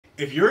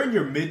If you're in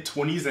your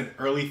mid-20s and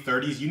early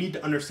 30s, you need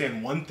to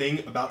understand one thing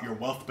about your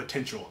wealth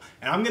potential,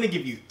 and I'm going to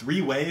give you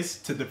 3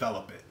 ways to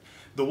develop it.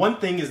 The one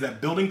thing is that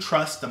building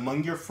trust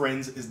among your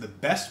friends is the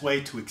best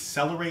way to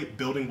accelerate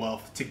building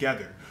wealth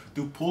together.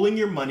 Through pooling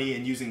your money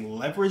and using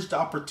leveraged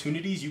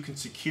opportunities, you can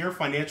secure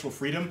financial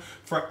freedom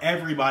for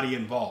everybody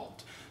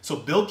involved. So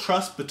build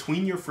trust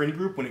between your friend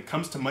group when it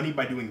comes to money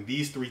by doing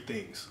these 3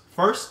 things.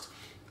 First,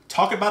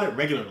 talk about it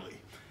regularly.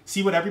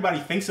 See what everybody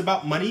thinks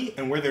about money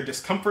and where their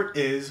discomfort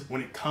is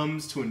when it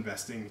comes to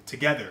investing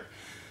together.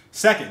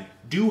 Second,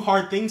 do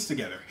hard things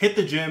together. Hit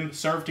the gym,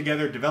 serve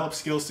together, develop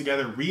skills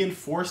together,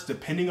 reinforce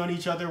depending on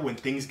each other when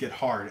things get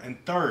hard.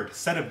 And third,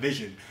 set a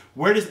vision.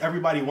 Where does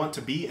everybody want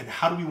to be and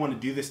how do we want to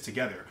do this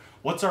together?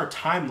 What's our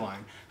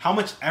timeline? How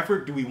much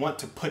effort do we want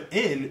to put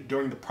in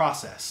during the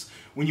process?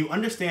 When you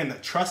understand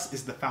that trust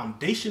is the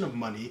foundation of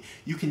money,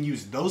 you can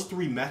use those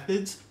 3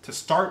 methods to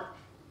start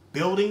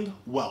building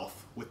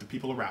wealth with the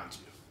people around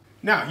you.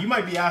 Now, you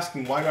might be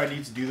asking, why do I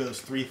need to do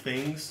those 3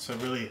 things to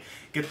really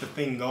get the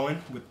thing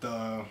going with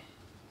the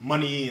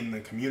money and the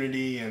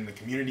community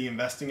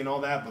investing and all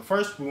that? But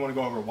first, we want to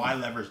go over why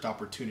leveraged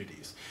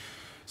opportunities.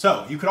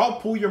 So you could all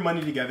pool your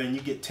money together and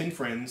you get 10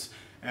 friends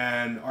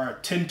or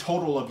 10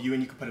 total of you,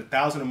 and you could put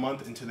 $1,000 a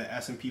month into the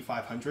S&P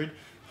 500,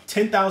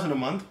 $10,000 a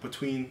month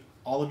between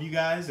all of you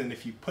guys. And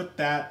if you put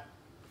that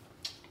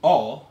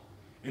all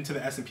into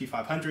the S&P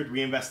 500,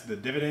 reinvested the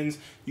dividends,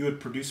 you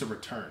would produce a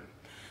return.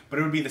 But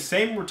it would be the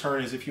same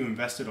return as if you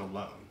invested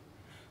alone.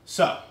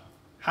 So,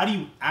 how do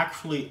you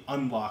actually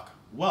unlock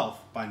wealth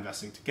by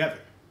investing together?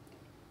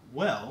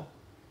 Well,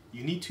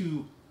 you need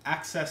to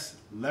access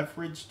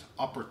leveraged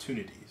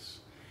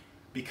opportunities,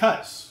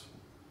 because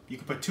you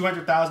could put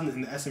 200,000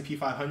 in the S&P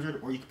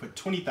 500 or you could put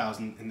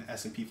 20,000 in the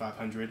S&P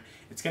 500.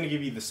 It's going to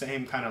give you the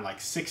same kind of like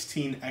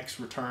 16x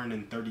return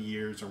in 30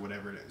 years or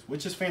whatever it is,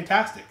 which is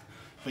fantastic.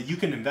 But you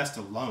can invest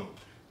alone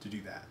to do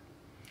that.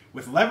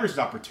 With leveraged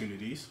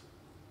opportunities,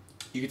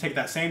 you can take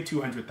that same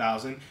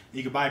 200,000 and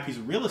you can buy a piece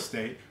of real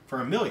estate for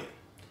 $1 million.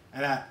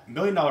 And that $1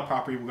 million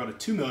property will go to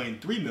 2 million,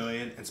 3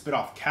 million, and spit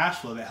off cash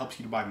flow that helps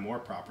you to buy more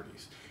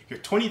properties. Your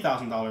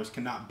 $20,000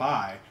 cannot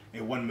buy a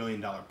 $1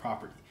 million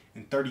property.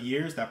 In 30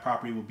 years, that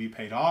property will be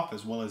paid off,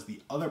 as well as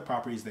the other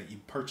properties that you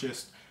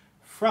purchased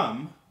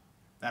from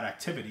that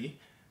activity,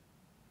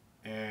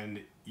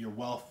 and your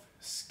wealth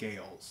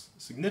scales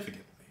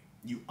significantly.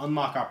 You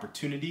unlock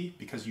opportunity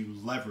because you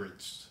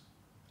leveraged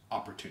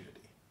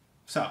opportunity.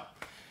 So,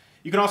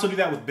 you can also do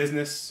that with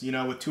business. You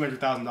know, with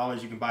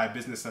 $200,000, you can buy a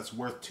business that's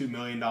worth $2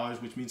 million,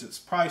 which means it's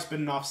probably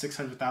spinning off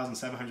 $600,000,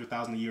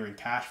 $700,000 a year in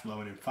cash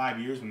flow. And in 5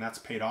 years, when that's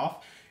paid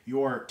off,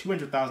 your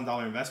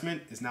 $200,000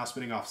 investment is now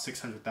spinning off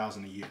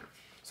 $600,000 a year.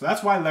 So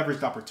that's why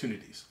leveraged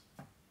opportunities.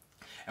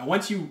 And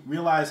once you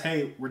realize,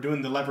 hey, we're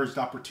doing the leveraged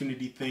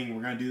opportunity thing,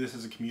 we're going to do this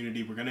as a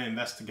community, we're going to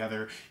invest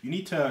together, you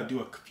need to do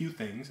a few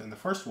things. And the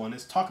first one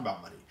is talk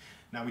about money.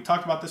 Now, we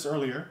talked about this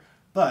earlier,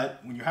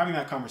 but when you're having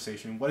that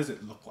conversation, what does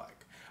it look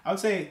like? I would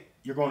say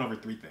you're going over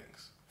 3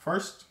 things.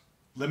 First,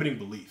 limiting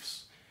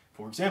beliefs.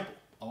 For example,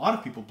 a lot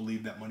of people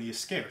believe that money is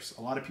scarce.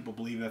 A lot of people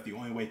believe that the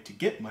only way to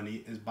get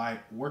money is by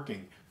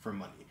working for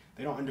money.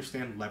 They don't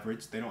understand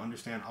leverage. They don't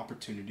understand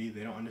opportunity.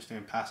 They don't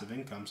understand passive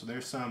income. So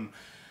there's some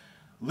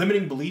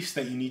limiting beliefs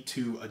that you need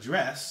to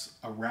address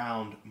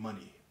around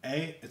money.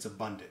 A, it's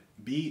abundant.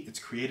 B, it's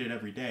created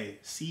every day.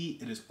 C,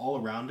 it is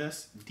all around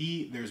us.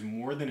 D, there's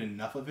more than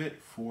enough of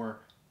it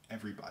for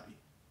everybody.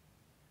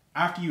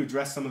 After you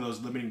address some of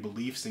those limiting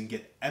beliefs and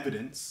get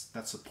evidence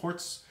that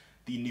supports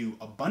the new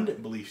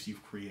abundant beliefs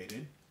you've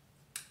created,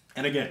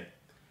 and again,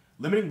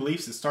 limiting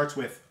beliefs, it starts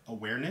with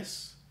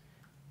awareness,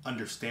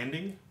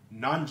 understanding,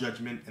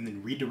 non-judgment, and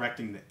then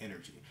redirecting the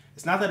energy.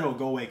 It's not that it'll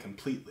go away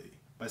completely,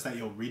 but it's that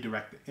you'll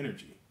redirect the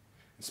energy.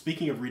 And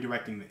speaking of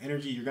redirecting the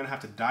energy, you're going to have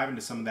to dive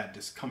into some of that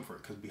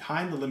discomfort, because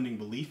behind the limiting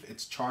belief,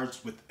 it's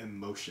charged with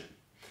emotion.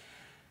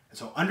 And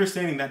so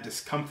understanding that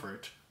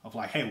discomfort of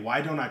like, hey,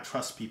 why don't I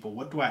trust people?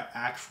 What do I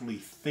actually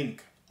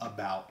think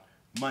about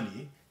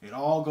money? It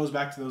all goes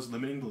back to those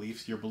limiting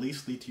beliefs. Your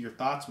beliefs lead to your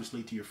thoughts, which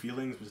lead to your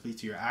feelings, which lead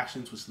to your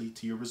actions, which lead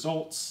to your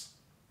results.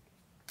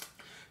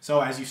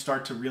 So as you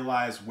start to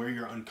realize where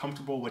you're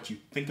uncomfortable, what you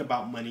think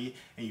about money,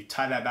 and you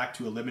tie that back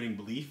to a limiting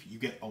belief, you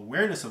get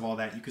awareness of all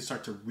that, you can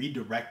start to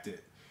redirect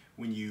it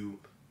when you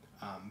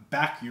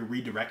back your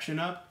redirection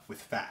up with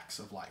facts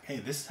of like, hey,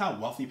 this is how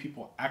wealthy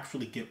people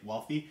actually get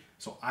wealthy,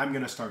 so I'm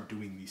going to start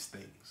doing these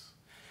things.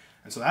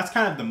 And so that's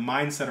kind of the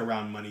mindset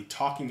around money,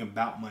 talking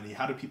about money.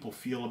 How do people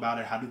feel about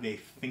it? How do they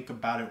think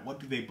about it?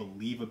 What do they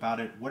believe about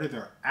it? What are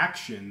their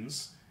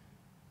actions?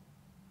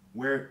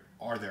 Where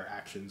are their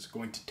actions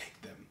going to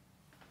take them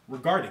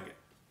regarding it?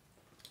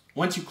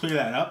 Once you clear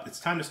that up, it's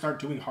time to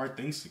start doing hard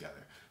things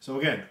together. So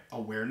again,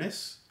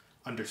 awareness,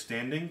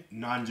 understanding,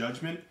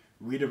 non-judgment,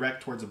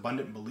 redirect towards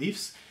abundant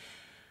beliefs.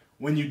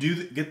 When you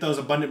do get those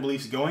abundant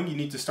beliefs going, you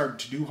need to start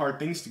to do hard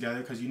things together,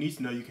 because you need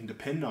to know you can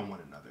depend on one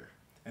another.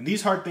 And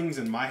these hard things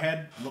in my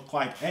head look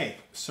like, hey,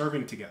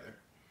 serving together,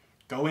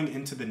 going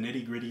into the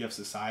nitty-gritty of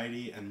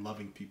society and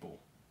loving people.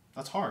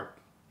 That's hard.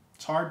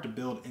 It's hard to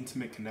build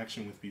intimate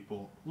connection with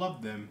people,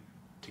 love them,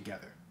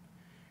 together.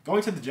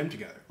 Going to the gym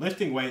together.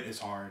 Lifting weight is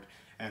hard,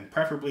 and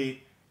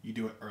preferably you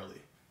do it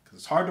early. Because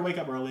it's hard to wake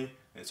up early,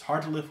 and it's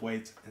hard to lift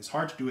weights, and it's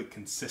hard to do it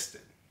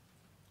consistent.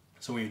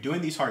 So when you're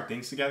doing these hard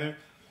things together,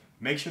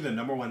 make sure the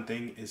number one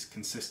thing is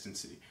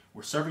consistency.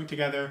 We're serving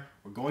together,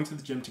 we're going to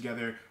the gym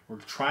together, we're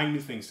trying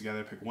new things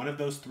together. Pick one of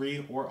those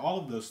three or all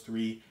of those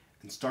three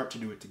and start to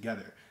do it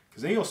together.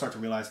 Because then you'll start to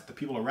realize that the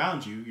people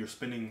around you, you're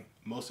spending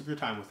most of your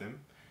time with them.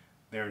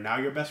 They are now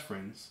your best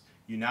friends.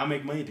 You now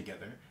make money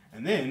together.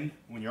 And then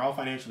when you're all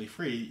financially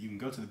free, you can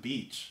go to the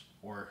beach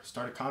or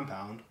start a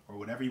compound or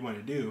whatever you want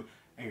to do.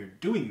 And you're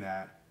doing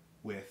that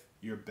with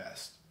your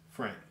best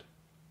friend.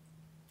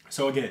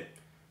 So again,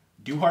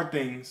 do hard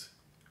things,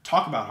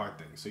 talk about hard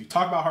things. So you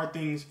talk about hard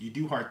things, you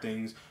do hard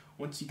things.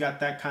 Once you got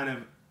that kind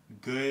of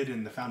good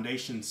and the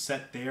foundation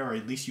set there, or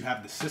at least you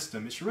have the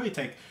system, it should really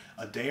take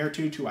a day or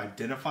two to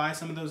identify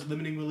some of those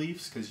limiting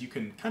beliefs, because you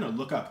can kind of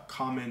look up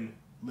common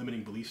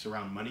limiting beliefs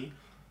around money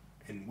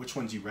and which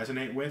ones you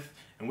resonate with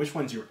and which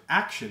ones your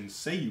actions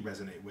say you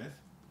resonate with.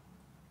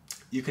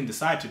 You can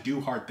decide to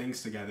do hard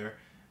things together.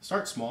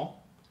 Start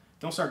small.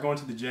 Don't start going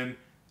to the gym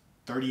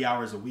 30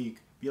 hours a week.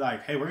 Be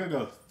like, hey, we're going to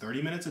go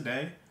 30 minutes a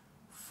day,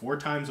 4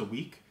 times a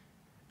week,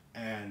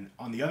 and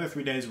on the other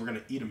 3 days, we're going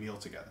to eat a meal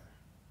together.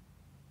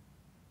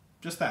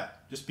 Just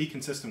that. Just be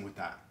consistent with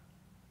that.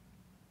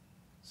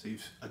 So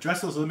you've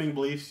addressed those limiting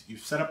beliefs,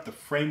 you've set up the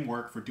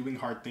framework for doing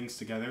hard things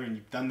together, and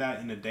you've done that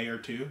in a day or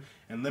two.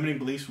 And limiting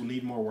beliefs will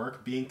need more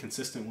work, being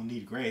consistent will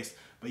need grace,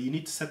 but you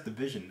need to set the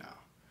vision now.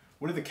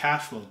 What are the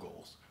cash flow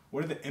goals?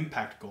 What are the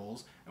impact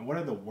goals? And what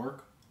are the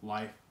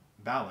work-life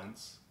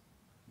balance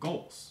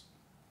goals?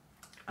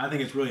 I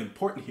think it's really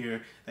important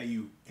here that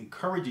you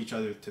encourage each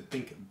other to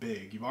think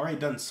big. You've already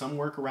done some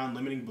work around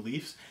limiting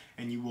beliefs,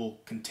 and you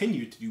will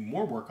continue to do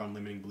more work on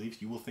limiting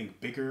beliefs. You will think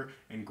bigger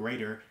and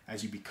greater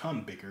as you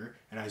become bigger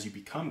and as you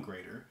become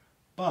greater.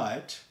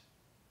 But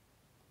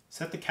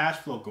set the cash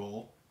flow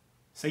goal,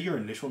 say your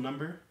initial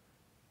number,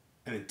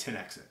 and then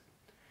 10x it.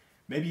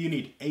 Maybe you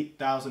need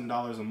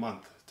 $8,000 a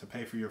month to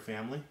pay for your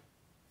family.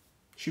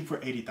 Shoot for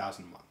 $80,000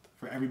 a month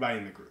for everybody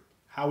in the group.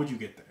 How would you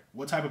get there?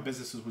 What type of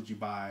businesses would you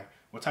buy?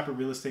 What type of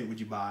real estate would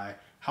you buy?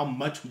 How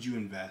much would you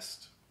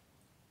invest?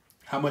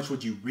 How much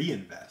would you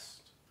reinvest?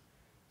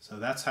 So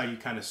that's how you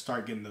kind of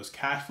start getting those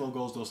cash flow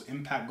goals, those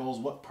impact goals.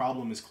 What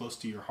problem is close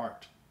to your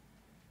heart?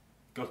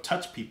 Go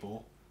touch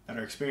people that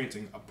are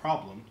experiencing a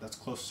problem that's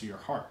close to your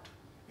heart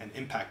and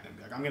impact them.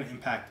 Like, I'm going to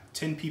impact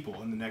 10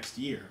 people in the next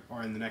year,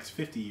 or in the next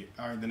 50 years,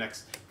 or in the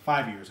next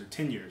 5 years or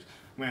 10 years.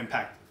 I'm going to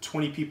impact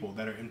 20 people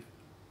that are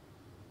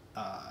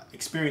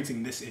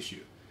experiencing this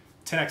issue.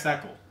 10x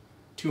that goal.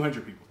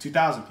 200 people,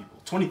 2,000 people,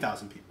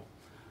 20,000 people.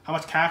 How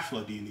much cash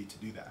flow do you need to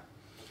do that?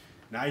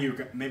 Now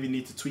you maybe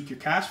need to tweak your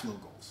cash flow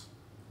goals.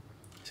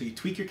 So you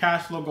tweak your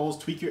cash flow goals,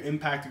 tweak your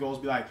impact goals,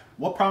 be like,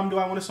 what problem do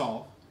I want to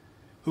solve?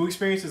 Who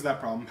experiences that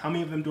problem? How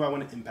many of them do I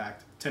want to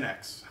impact?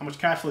 10x. How much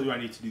cash flow do I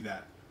need to do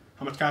that?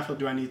 How much cash flow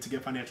do I need to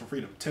get financial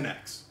freedom?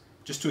 10x.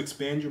 Just to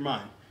expand your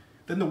mind.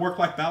 Then the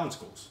work-life balance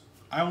goals.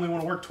 I only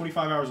want to work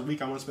 25 hours a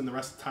week. I want to spend the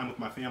rest of the time with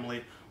my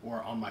family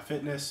or on my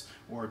fitness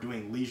or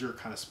doing leisure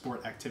kind of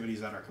sport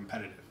activities that are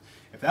competitive.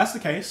 If that's the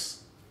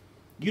case,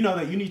 you know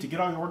that you need to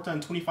get all your work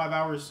done 25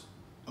 hours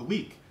a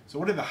week. So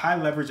what are the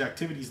high leverage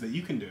activities that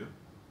you can do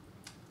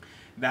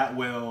that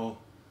will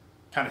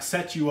kind of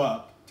set you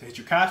up to hit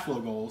your cash flow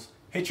goals,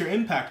 hit your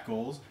impact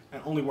goals,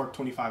 and only work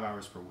 25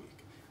 hours per week?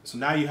 So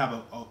now you have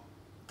a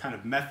kind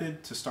of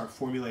method to start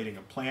formulating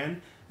a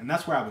plan, and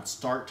that's where I would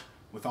start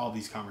with all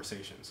these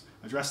conversations.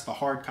 Address the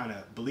hard kind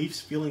of beliefs,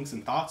 feelings,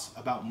 and thoughts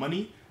about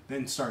money,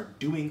 then start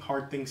doing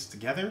hard things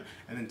together,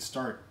 and then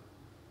start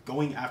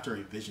going after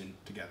a vision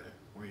together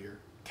where you're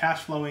cash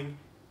flowing,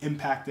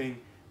 impacting,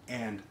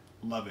 and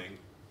loving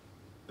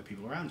the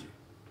people around you.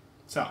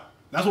 So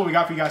that's what we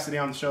got for you guys today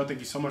on the show. Thank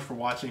you so much for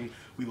watching.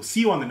 We will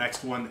see you on the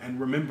next one. And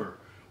remember,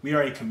 we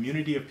are a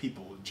community of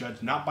people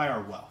judged not by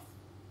our wealth,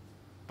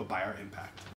 but by our impact.